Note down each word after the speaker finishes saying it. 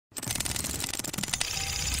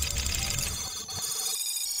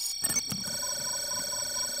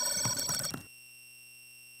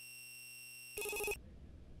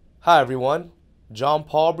Hi everyone, John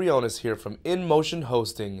Paul Briones here from InMotion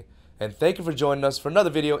Hosting, and thank you for joining us for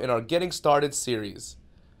another video in our Getting Started series.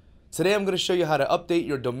 Today I'm going to show you how to update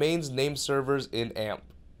your domain's name servers in AMP.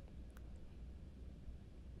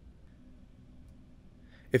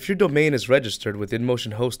 If your domain is registered with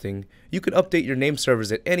InMotion Hosting, you can update your name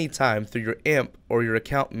servers at any time through your AMP or your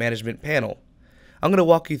account management panel. I'm going to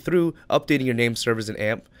walk you through updating your name servers in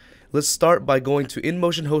AMP. Let's start by going to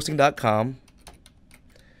InMotionHosting.com.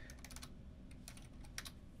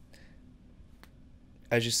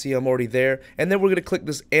 As you see, I'm already there, and then we're going to click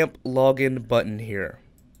this AMP login button here.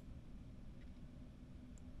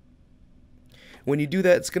 When you do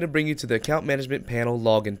that, it's going to bring you to the account management panel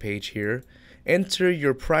login page here. Enter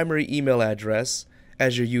your primary email address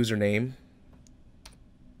as your username.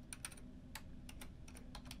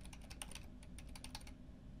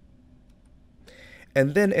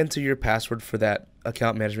 And then enter your password for that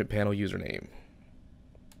account management panel username.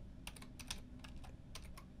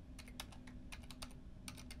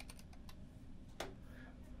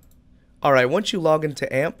 Alright, once you log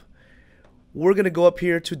into AMP, we're going to go up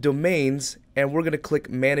here to Domains, and we're going to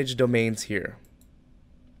click Manage Domains here.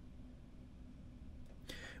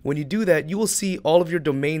 When you do that, you will see all of your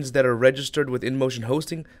domains that are registered with InMotion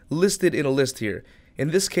Hosting listed in a list here.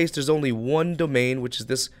 In this case, there's only one domain, which is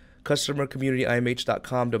this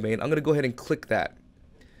customercommunityimh.com domain. I'm going to go ahead and click that.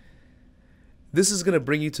 This is going to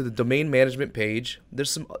bring you to the domain management page.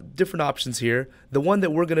 There's some different options here. The one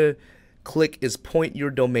that we're going to click is Point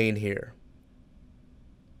Your Domain here.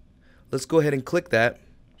 Let's go ahead and click that.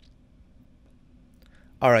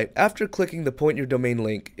 Alright, after clicking the Point Your Domain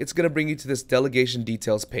link, it's going to bring you to this delegation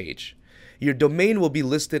details page. Your domain will be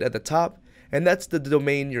listed at the top, and that's the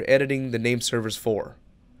domain you're editing the name servers for.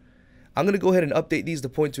 I'm going to go ahead and update these to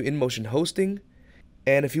point to InMotion Hosting,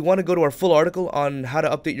 and if you want to go to our full article on how to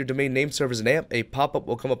update your domain name servers in AMP, a pop-up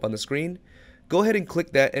will come up on the screen. Go ahead and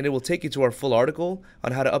click that, and it will take you to our full article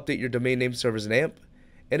on how to update your domain name servers in AMP,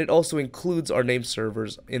 and it also includes our name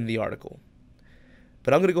servers in the article.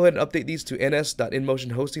 But I'm going to go ahead and update these to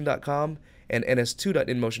ns.inmotionhosting.com and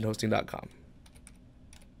ns2.inmotionhosting.com.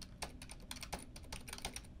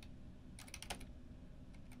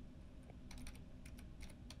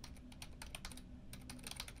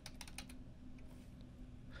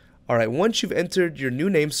 Alright, once you've entered your new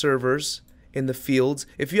name servers in the fields,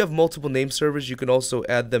 if you have multiple name servers, you can also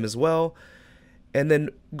add them as well. And then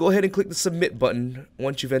go ahead and click the Submit button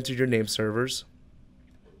once you've entered your name servers.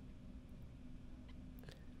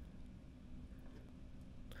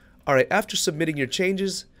 Alright, after submitting your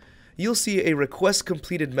changes, you'll see a request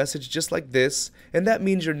completed message just like this, and that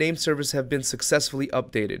means your name servers have been successfully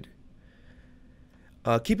updated.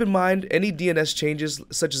 Keep in mind, any DNS changes,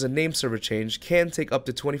 such as a name server change, can take up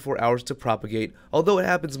to 24 hours to propagate, although it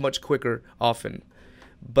happens much quicker often.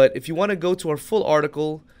 But if you want to go to our full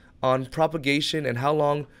article on propagation and how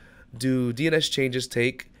long do DNS changes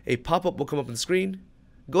take, a pop-up will come up on the screen.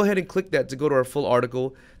 Go ahead and click that to go to our full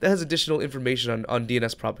article that has additional information on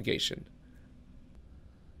DNS propagation.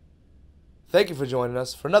 Thank you for joining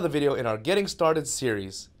us for another video in our Getting Started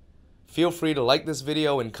series. Feel free to like this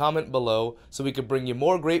video and comment below so we can bring you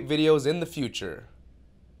more great videos in the future.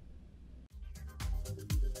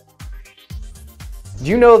 Do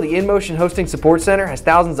you know the InMotion Hosting Support Center has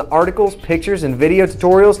thousands of articles, pictures, and video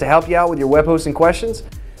tutorials to help you out with your web hosting questions?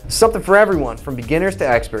 Something for everyone, from beginners to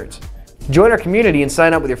experts. Join our community and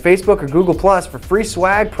sign up with your Facebook or Google Plus for free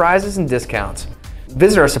swag, prizes, and discounts.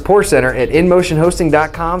 Visit our support center at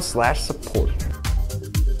inmotionhosting.com/support.